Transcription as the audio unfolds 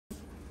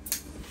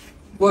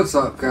What's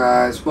up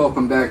guys,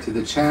 welcome back to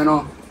the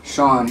channel.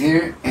 Sean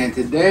here, and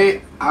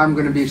today I'm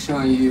going to be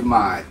showing you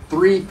my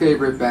 3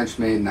 favorite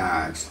Benchmade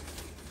knives.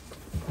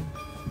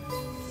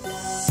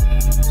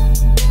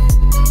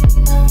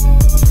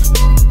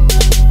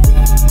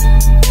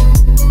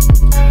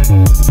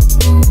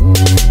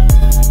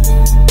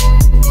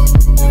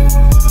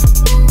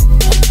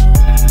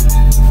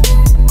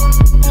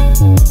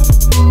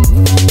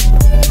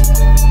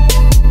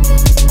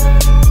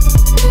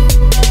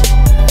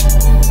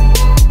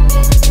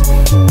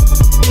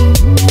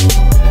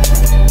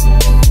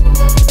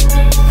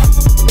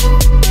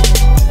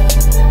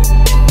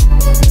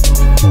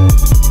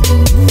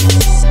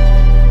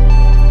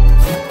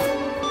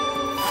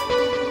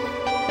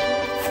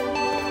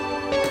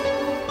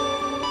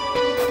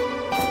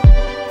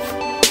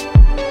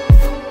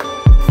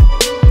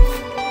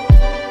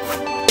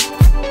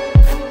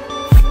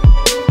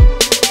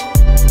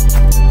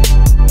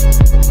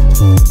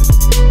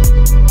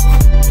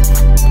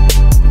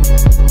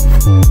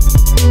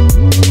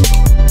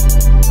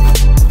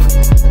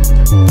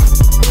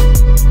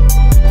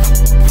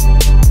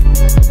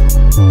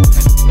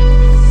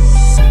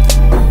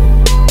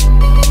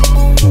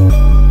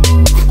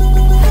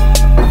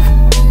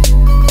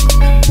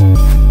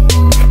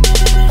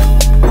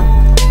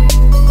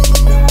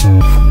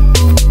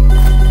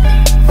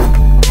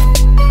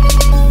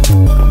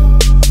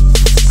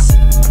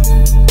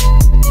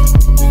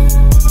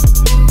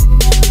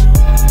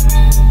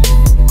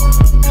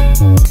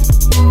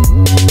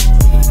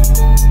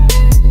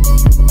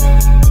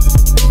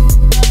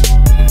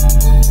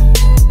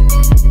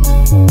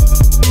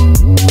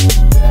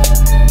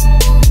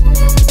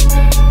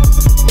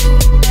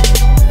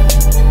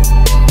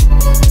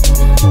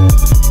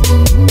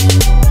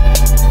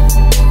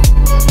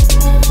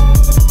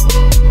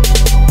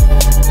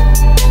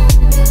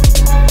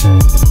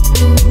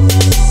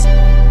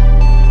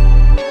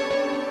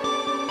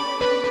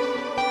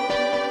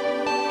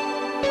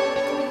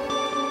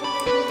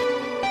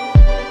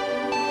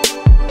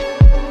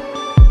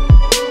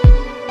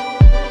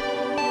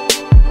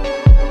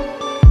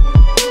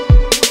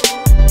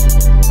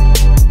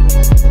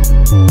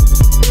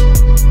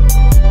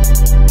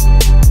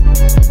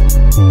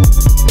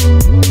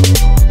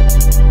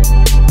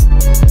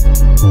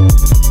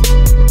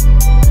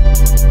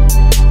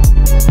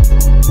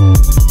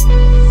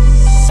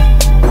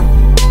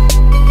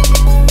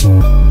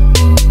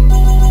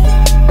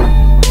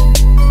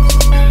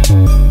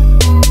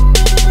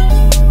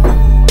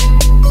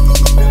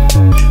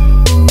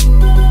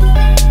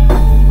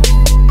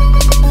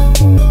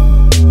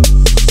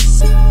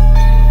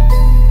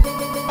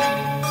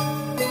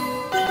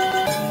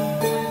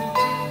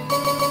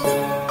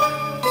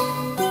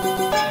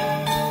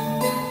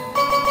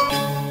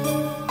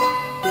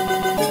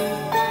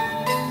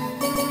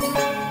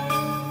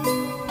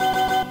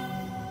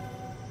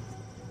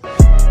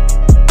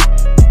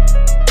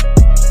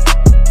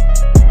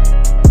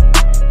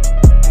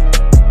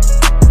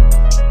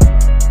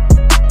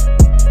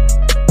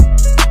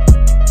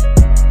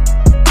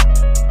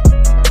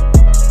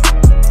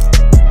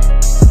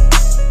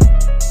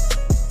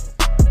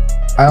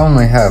 I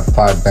only have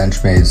 5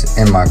 Benchmades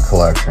in my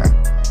collection.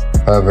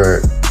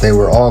 However, they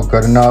were all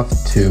good enough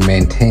to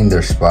maintain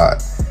their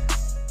spot.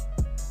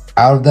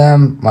 Out of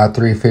them, my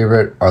 3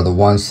 favorite are the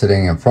ones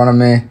sitting in front of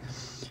me.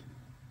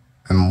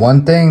 And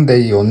one thing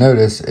that you'll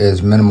notice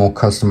is minimal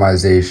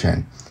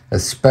customization,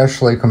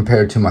 especially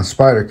compared to my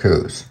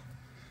Spydercos.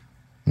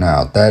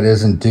 Now, that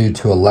isn't due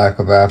to a lack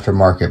of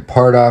aftermarket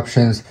part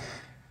options.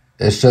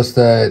 It's just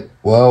that,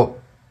 well,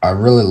 I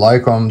really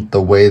like them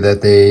the way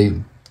that they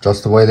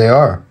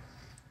are.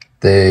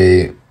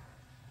 They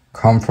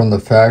come from the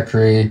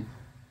factory,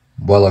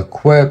 well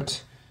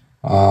equipped.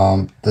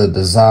 The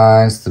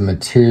designs, the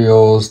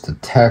materials, the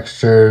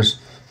textures,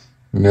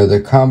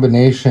 the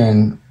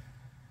combination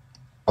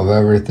of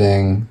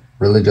everything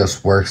really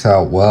just works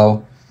out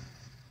well.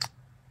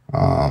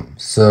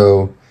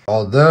 So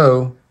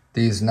although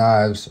these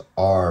knives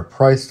are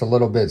priced a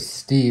little bit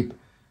steep,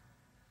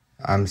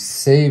 I'm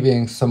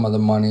saving some of the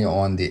money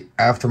on the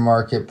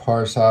aftermarket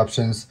parts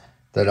options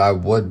that I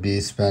would be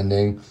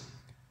spending,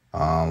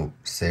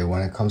 say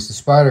when it comes to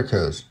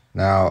Spydercos.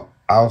 Now,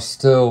 I'll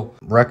still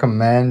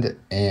recommend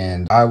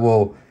and I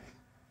will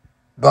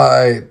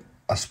buy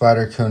a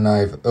Spyderco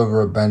knife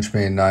over a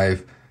Benchmade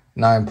knife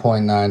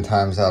 9.9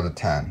 times out of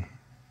 10.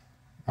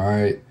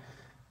 Alright,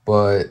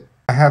 but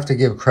I have to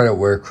give credit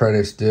where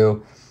credit's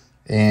due,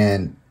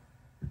 and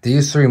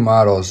these 3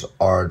 models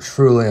are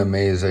truly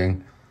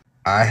amazing.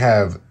 I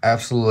have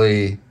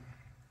absolutely,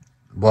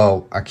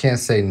 well, I can't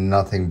say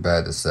nothing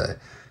bad to say.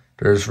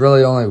 There's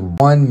really only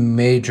one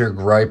major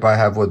gripe I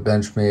have with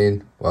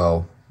Benchmade,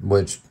 well,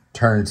 which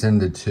turns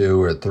into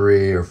 2 or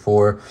 3 or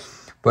 4,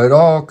 but it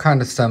all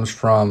kind of stems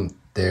from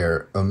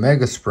their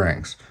Omega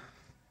springs.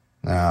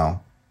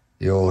 Now,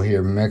 you'll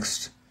hear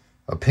mixed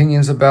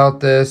opinions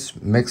about this,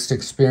 mixed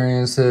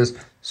experiences.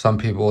 Some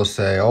people will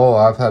say, oh,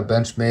 I've had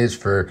Benchmades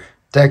for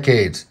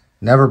decades,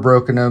 never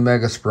broke an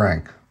Omega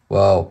spring.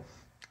 Well,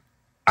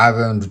 I've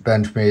owned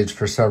Benchmades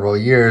for several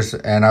years,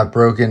 and I've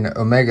broken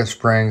Omega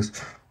springs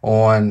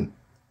on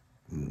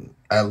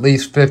at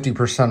least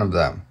 50% of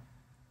them.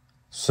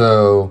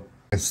 So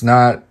it's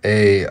not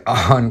a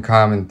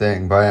uncommon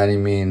thing by any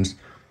means.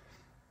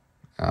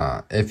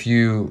 If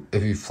you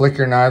flick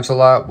your knives a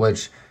lot,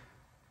 which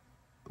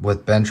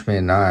with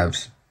Benchmade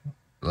knives,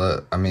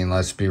 I mean,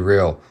 let's be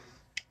real,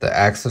 the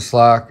axis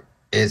lock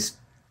is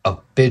a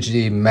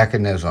fidgety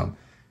mechanism.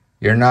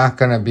 You're not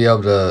going to be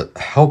able to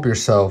help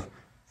yourself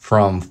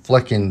from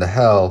flicking the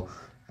hell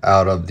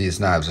out of these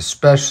knives,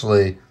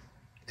 especially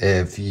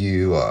if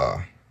you,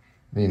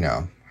 you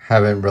know,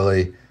 haven't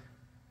really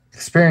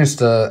experienced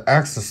the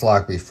axis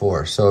lock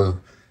before. So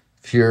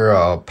if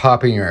you're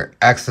popping your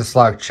axis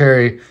lock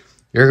cherry,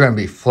 you're going to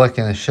be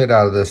flicking the shit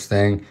out of this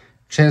thing.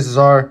 Chances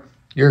are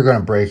you're going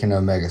to break an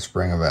Omega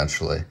spring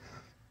eventually.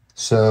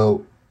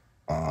 So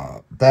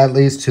that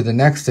leads to the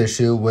next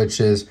issue,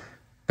 which is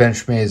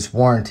Benchmade's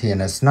warranty.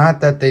 And it's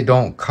not that they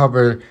don't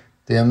cover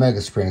the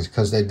Omega springs,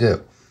 because they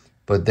do,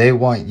 but they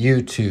want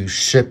you to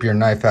ship your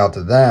knife out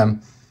to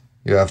them.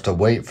 You have to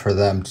wait for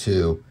them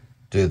to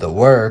do the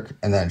work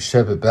and then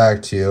ship it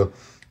back to you.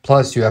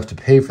 Plus you have to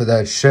pay for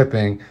that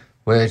shipping,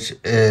 which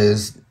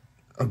is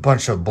a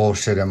bunch of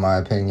bullshit in my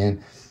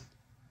opinion.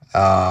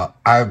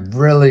 I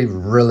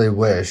really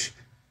wish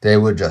they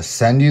would just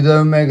send you the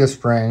Omega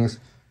springs.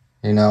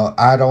 You know,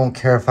 I don't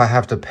care if I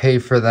have to pay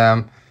for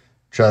them.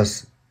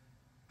 Just,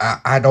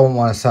 I don't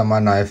want to send my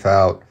knife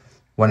out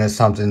when it's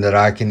something that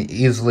I can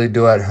easily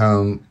do at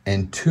home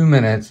in 2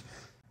 minutes.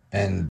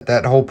 And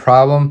that whole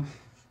problem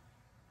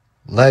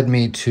led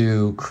me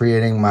to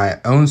creating my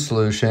own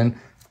solution,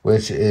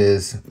 which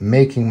is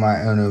making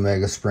my own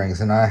Omega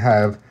springs. And I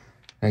have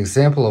an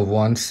example of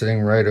one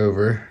sitting right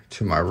over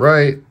to my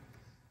right.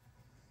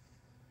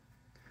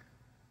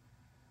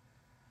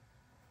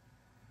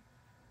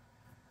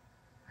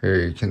 Here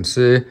you can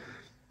see,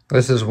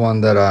 this is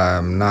one that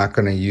I'm not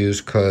going to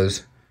use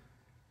because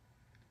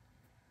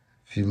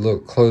if you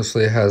look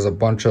closely, it has a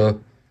bunch of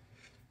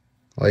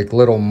like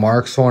little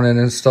marks on it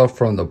and stuff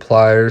from the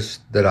pliers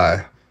that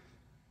I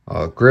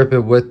grip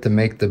it with to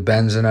make the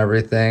bends and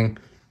everything.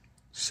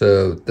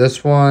 So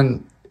this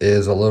one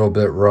is a little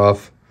bit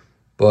rough,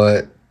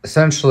 but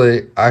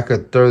essentially I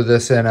could throw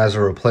this in as a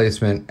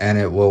replacement and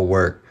it will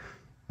work.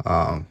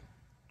 But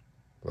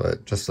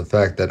just the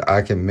fact that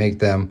I can make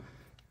them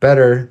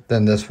better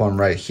than this one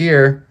right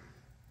here,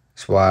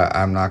 that's why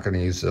I'm not going to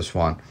use this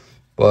one.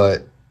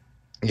 But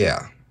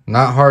yeah,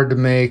 not hard to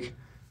make.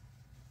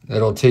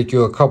 It'll take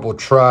you a couple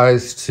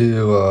tries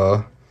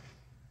to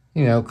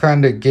you know,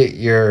 kind of get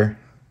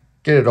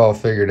it all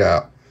figured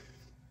out.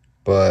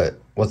 But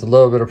with a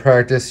little bit of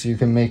practice, you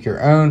can make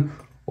your own,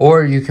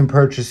 or you can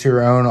purchase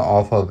your own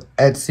off of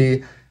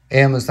Etsy,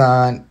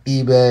 Amazon,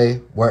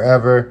 eBay,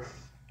 wherever.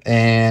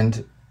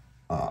 And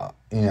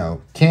you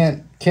know,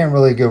 can't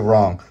really go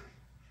wrong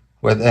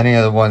with any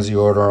of the ones you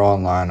order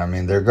online. I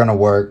mean, they're gonna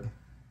work.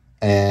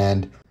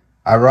 And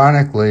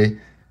ironically,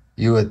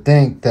 you would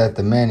think that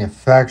the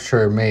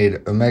manufacturer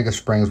made Omega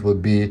springs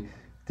would be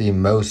the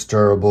most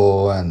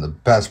durable and the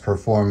best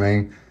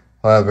performing.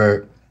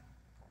 However,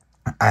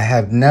 I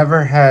have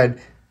never had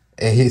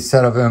a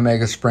set of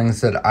Omega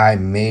springs that I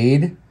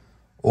made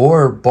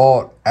or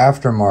bought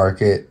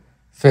aftermarket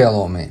fail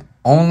on me.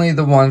 Only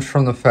the ones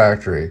from the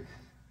factory.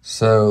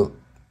 So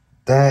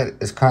that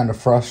is kind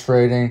of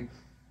frustrating.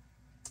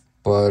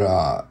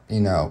 But,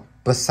 you know,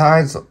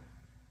 besides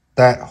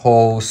that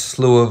whole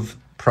slew of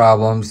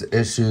problems,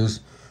 issues,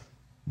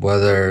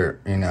 whether,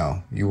 you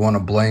know, you want to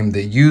blame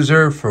the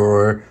user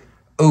for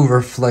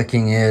over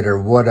flicking it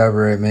or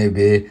whatever it may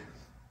be,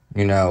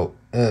 you know,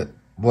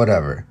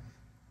 whatever.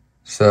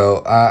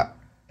 So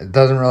it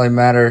doesn't really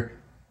matter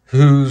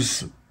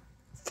whose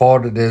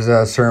fault it is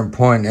at a certain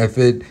point. If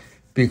it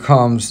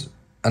becomes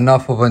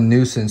enough of a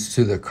nuisance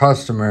to the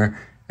customer,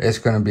 it's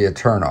going to be a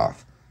turnoff.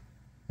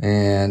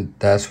 And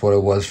that's what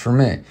it was for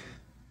me.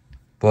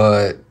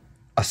 But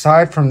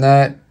aside from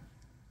that,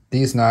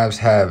 these knives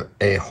have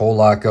a whole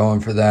lot going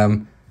for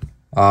them.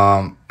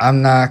 I'm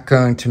not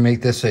going to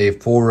make this a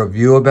full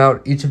review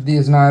about each of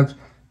these knives,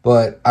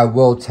 but I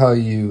will tell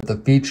you the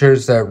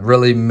features that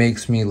really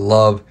makes me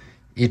love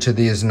each of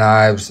these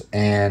knives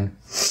and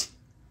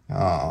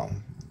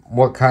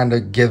what kind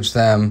of gives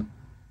them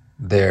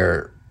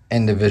their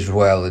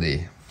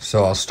individuality.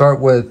 So I'll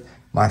start with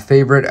my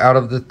favorite out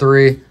of the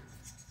three,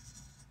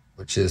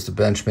 which is the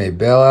Benchmade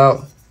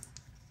BAILOUT.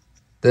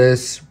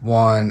 This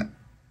one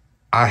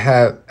I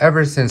have,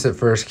 ever since it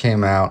first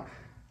came out,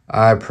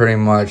 I pretty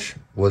much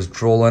was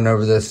drooling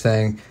over this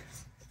thing,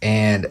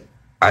 and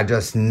I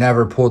just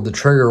never pulled the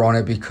trigger on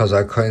it because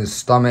I couldn't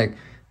stomach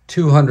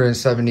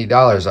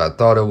 $270. I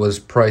thought it was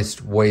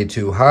priced way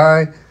too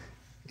high,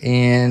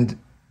 and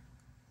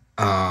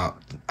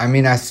I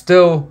mean, I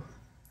still,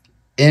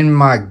 in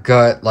my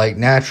gut, like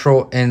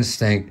natural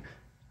instinct,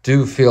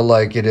 do feel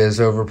like it is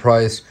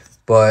overpriced.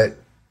 But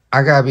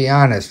I gotta be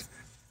honest,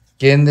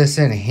 getting this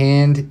in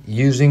hand,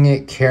 using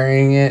it,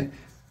 carrying it,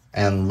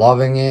 and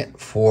loving it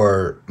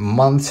for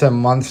months and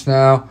months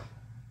now,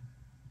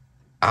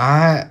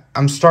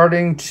 I'm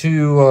starting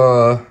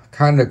to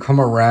kind of come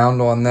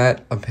around on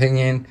that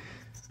opinion,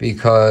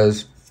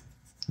 because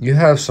you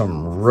have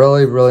some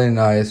really, really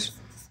nice,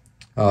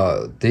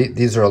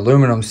 these are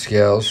aluminum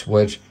scales,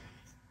 which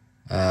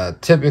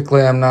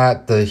typically I'm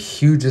not the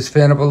hugest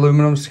fan of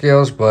aluminum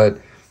scales, but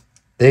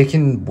they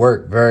can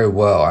work very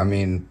well. I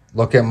mean,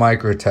 look at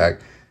Microtech,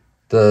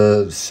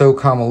 the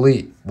SOCOM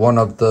Elite, one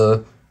of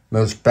the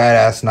most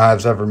badass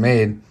knives ever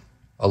made,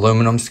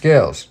 aluminum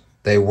scales.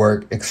 They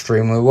work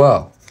extremely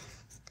well.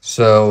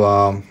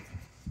 So,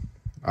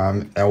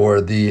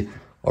 or the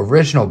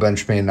original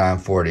Benchmade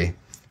 940,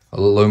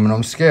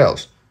 aluminum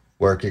scales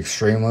work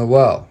extremely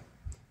well.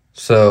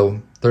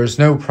 So there's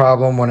no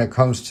problem when it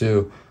comes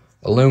to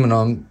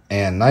aluminum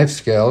and knife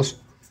scales,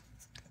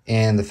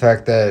 and the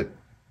fact that it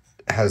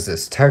has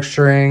this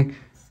texturing,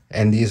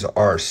 and these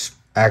are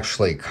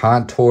actually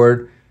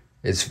contoured.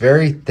 It's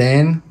very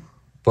thin,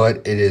 but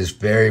it is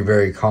very,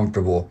 very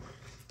comfortable.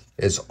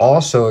 It's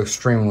also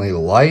extremely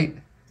light,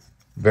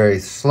 very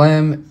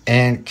slim,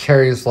 and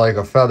carries like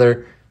a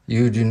feather.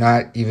 You do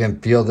not even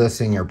feel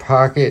this in your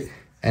pocket,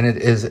 and it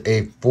is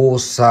a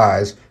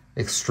full-size,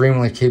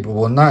 extremely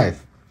capable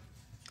knife.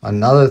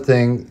 Another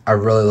thing I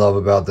really love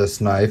about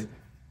this knife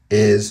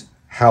is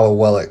how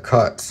well it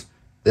cuts.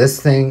 This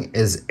thing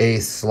is a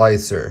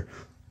slicer.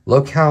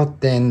 Look how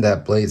thin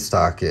that blade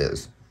stock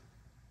is.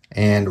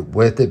 And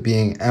with it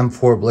being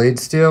M4 blade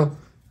steel,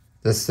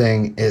 this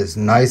thing is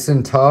nice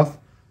and tough.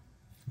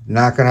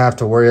 Not going to have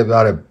to worry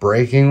about it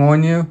breaking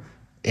on you.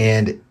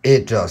 And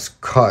it just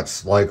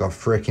cuts like a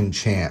freaking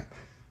champ.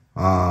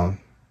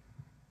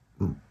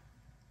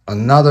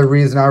 Another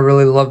reason I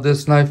really love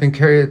this knife and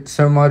carry it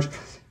so much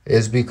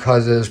is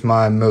because it's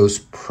my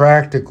most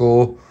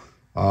practical,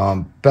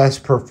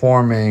 best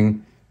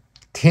performing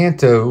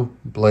Tanto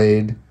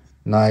blade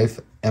knife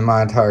in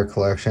my entire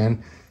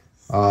collection,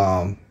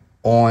 on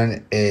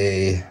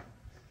a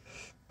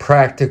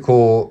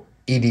practical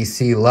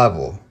EDC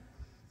level.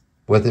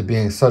 With it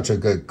being such a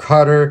good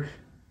cutter,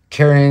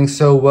 carrying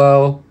so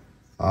well,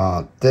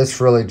 this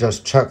really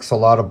just checks a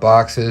lot of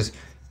boxes,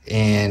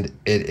 and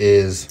it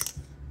is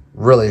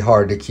really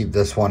hard to keep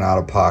this one out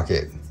of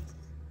pocket.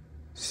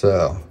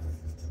 So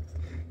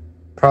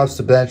props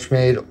to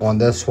Benchmade on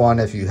this one.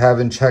 If you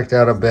haven't checked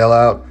out a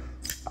BAILOUT,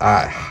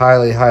 I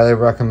highly, highly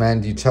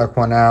recommend you check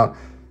one out.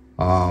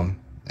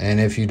 And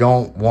if you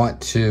don't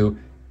want to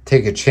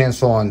take a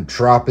chance on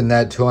dropping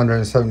that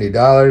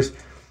 $270,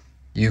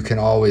 you can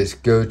always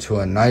go to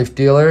a knife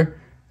dealer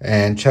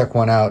and check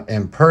one out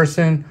in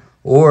person,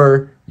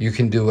 or you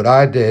can do what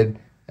I did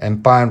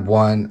and find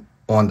one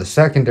on the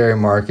secondary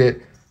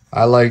market.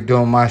 I like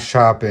doing my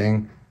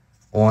shopping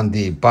on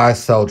the buy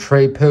sell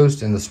trade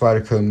post in the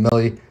Spyderco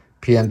Millie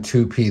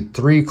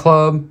PM2P3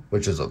 Club,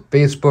 which is a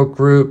Facebook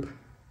group.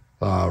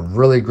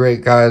 Really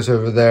great guys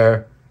over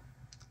there.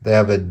 They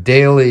have a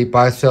daily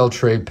buy sell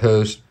trade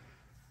post,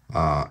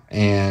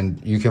 and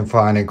you can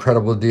find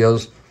incredible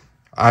deals.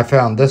 I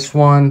found this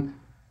one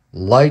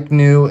like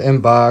new in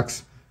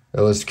box.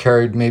 It was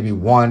carried maybe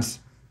once,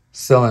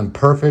 still in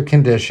perfect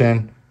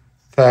condition,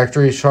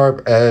 factory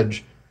sharp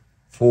edge,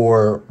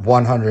 for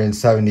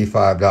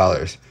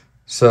 $175.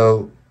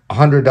 So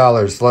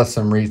 $100 less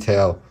than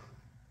retail.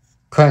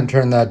 Couldn't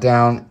turn that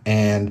down,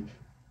 and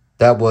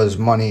that was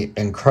money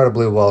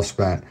incredibly well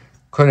spent.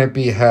 Couldn't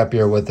be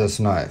happier with this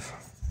knife.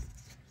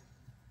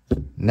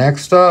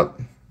 Next up,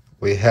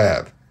 we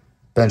have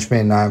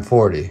Benchmade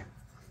 940.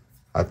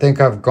 I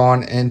think I've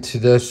gone into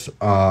this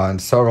in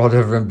several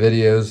different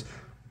videos,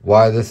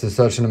 why this is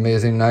such an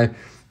amazing knife,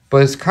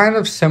 but it's kind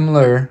of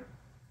similar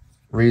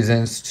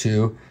reasons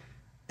to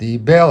the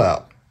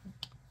BAILOUT.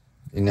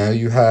 You know,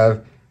 you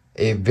have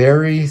a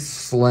very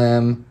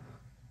slim,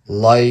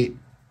 light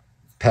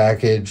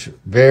package,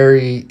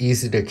 very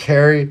easy to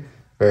carry,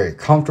 very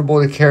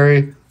comfortable to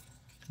carry,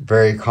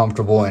 very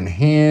comfortable in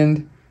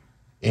hand,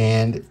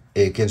 and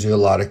it gives you a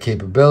lot of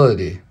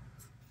capability.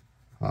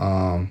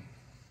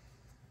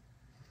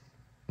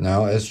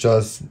 No, it's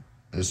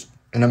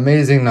an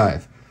amazing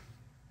knife.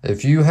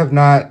 If you have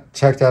not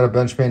checked out a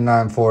Benchmade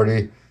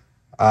 940,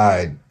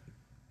 I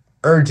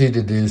urge you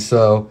to do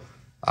so.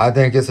 I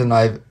think it's a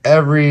knife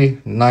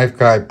every knife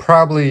guy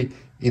probably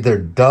either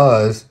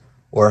does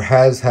or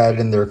has had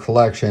in their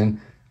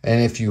collection.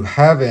 And if you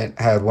haven't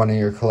had one in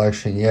your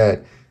collection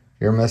yet,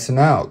 you're missing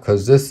out,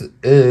 because this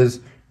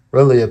is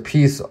really a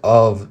piece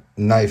of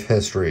knife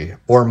history,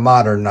 or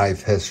modern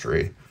knife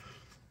history,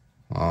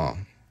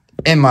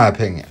 in my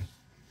opinion.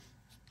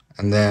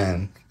 And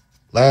then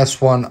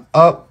last one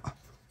up,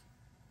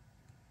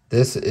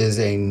 this is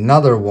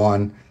another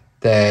one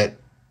that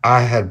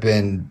I had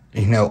been,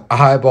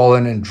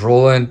 eyeballing and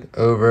drooling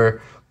over,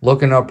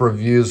 looking up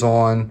reviews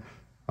on,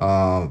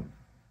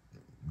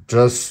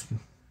 just,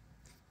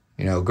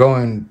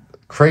 going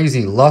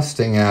crazy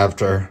lusting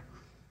after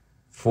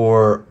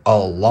for a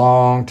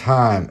long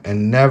time,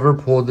 and never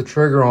pulled the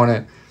trigger on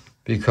it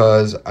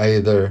because I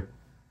either,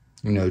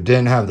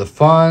 didn't have the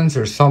funds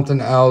or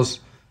something else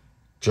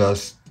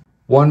just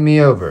won me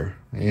over.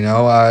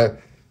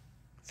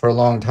 For a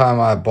long time,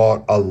 I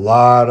bought a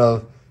lot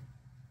of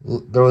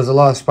there was a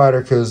lot of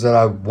Spydercos that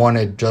I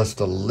wanted just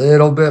a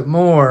little bit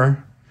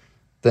more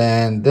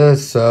than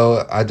this,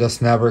 so I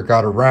just never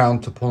got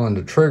around to pulling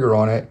the trigger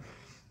on it.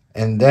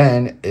 And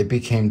then it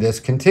became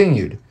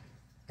discontinued,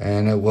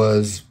 and it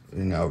was,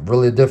 you know,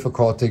 really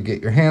difficult to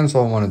get your hands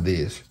on one of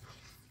these.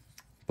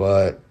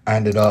 But I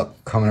ended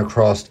up coming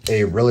across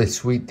a really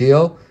sweet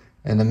deal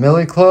in the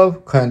MILLIE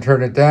Club, couldn't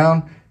turn it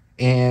down,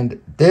 and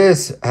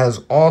this has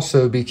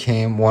also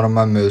became one of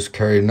my most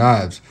carried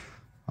knives.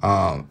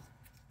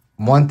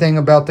 One thing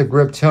about the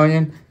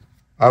Griptilian,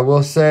 I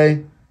will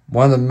say,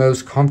 one of the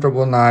most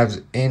comfortable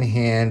knives in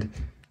hand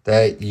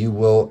that you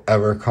will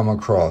ever come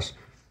across.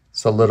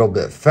 It's a little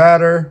bit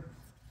fatter,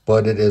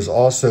 but it is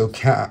also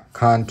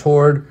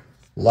contoured.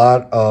 A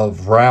lot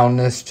of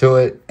roundness to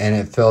it, and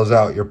it fills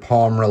out your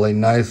palm really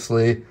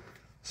nicely.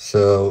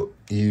 So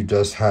you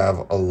just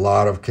have a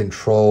lot of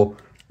control,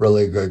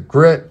 really good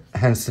grit,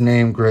 hence the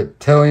name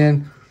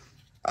Griptilian.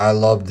 I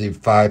love the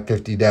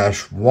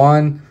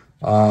 550-1,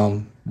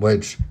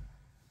 which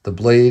the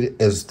blade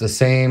is the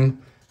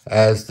same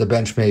as the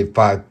Benchmade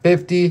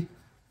 550,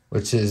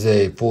 which is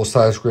a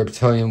full-size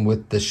Griptilian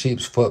with the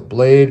sheep's foot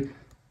blade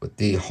with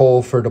the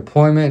hole for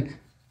deployment.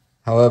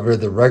 However,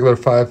 the regular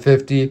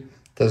 550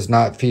 does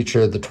not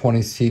feature the 20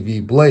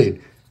 CV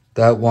blade.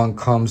 That one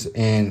comes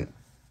in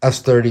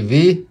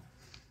S30V,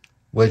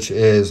 which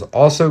is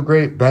also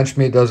great.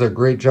 Benchmade does a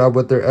great job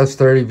with their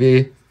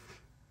S30V,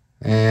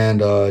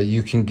 and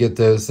you can get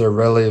those. They're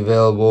readily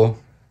available.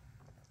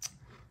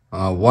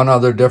 One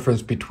other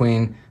difference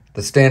between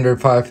the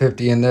standard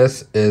 550 and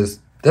this is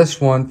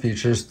this one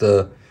features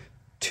the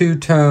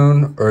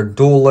two-tone or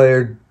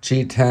dual-layered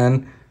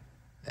G10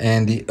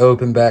 and the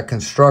open back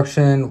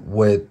construction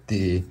with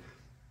the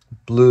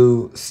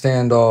blue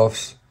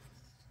standoffs.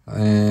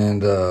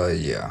 And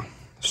yeah,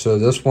 so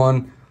this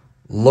one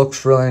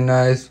looks really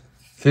nice,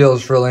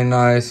 feels really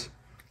nice,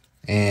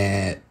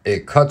 and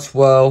it cuts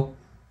well,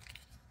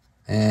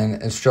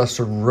 and it's just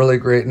a really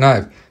great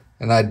knife.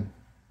 And I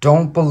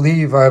don't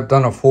believe I've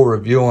done a full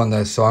review on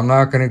this, so I'm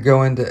not going to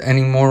go into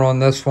any more on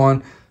this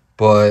one,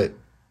 but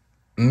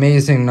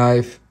amazing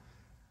knife.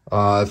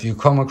 If you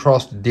come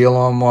across a deal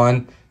on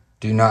one,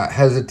 do not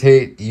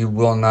hesitate. You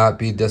will not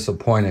be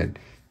disappointed.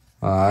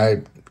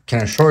 I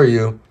can assure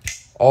you,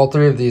 all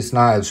three of these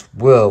knives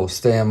will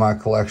stay in my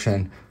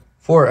collection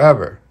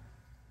forever.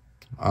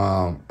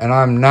 And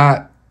I'm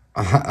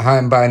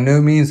by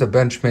no means a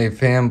Benchmade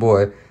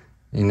fanboy.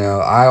 You know,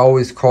 I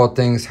always call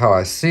things how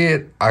I see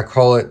it. I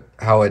call it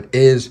how it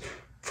is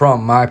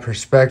from my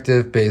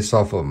perspective, based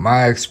off of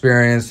my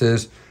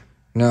experiences.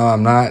 No,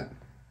 I'm not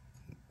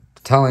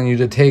telling you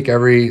to take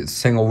every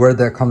single word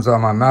that comes out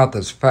of my mouth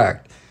as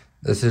fact.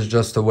 This is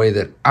just the way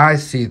that I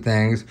see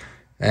things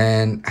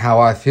and how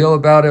I feel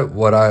about it,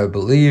 what I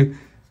believe.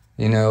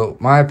 You know,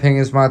 my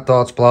opinions, my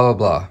thoughts, blah, blah,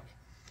 blah.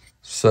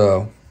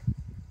 So,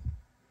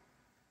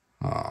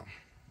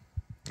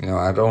 you know,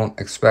 I don't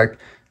expect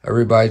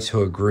everybody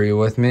to agree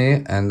with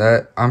me, and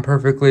that I'm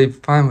perfectly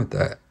fine with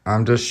that.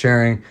 I'm just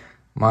sharing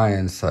my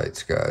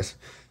insights, guys.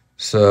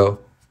 So,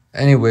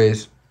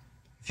 anyways,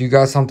 if you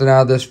got something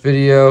out of this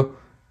video,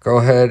 go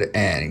ahead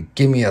and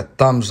give me a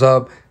thumbs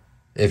up.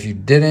 If you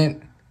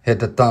didn't, hit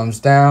the thumbs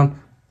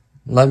down.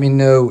 Let me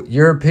know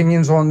your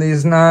opinions on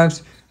these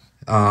knives.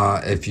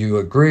 If you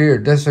agree or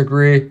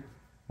disagree,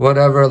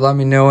 whatever, let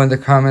me know in the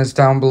comments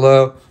down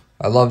below.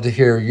 I'd love to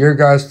hear your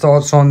guys'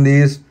 thoughts on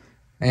these.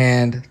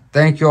 And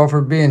thank you all for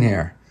being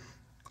here.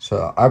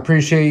 So I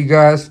appreciate you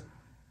guys.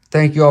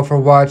 Thank you all for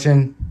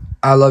watching.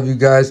 I love you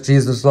guys.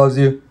 Jesus loves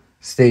you.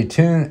 Stay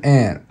tuned,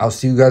 and I'll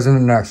see you guys in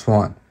the next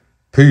one.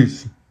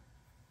 Peace.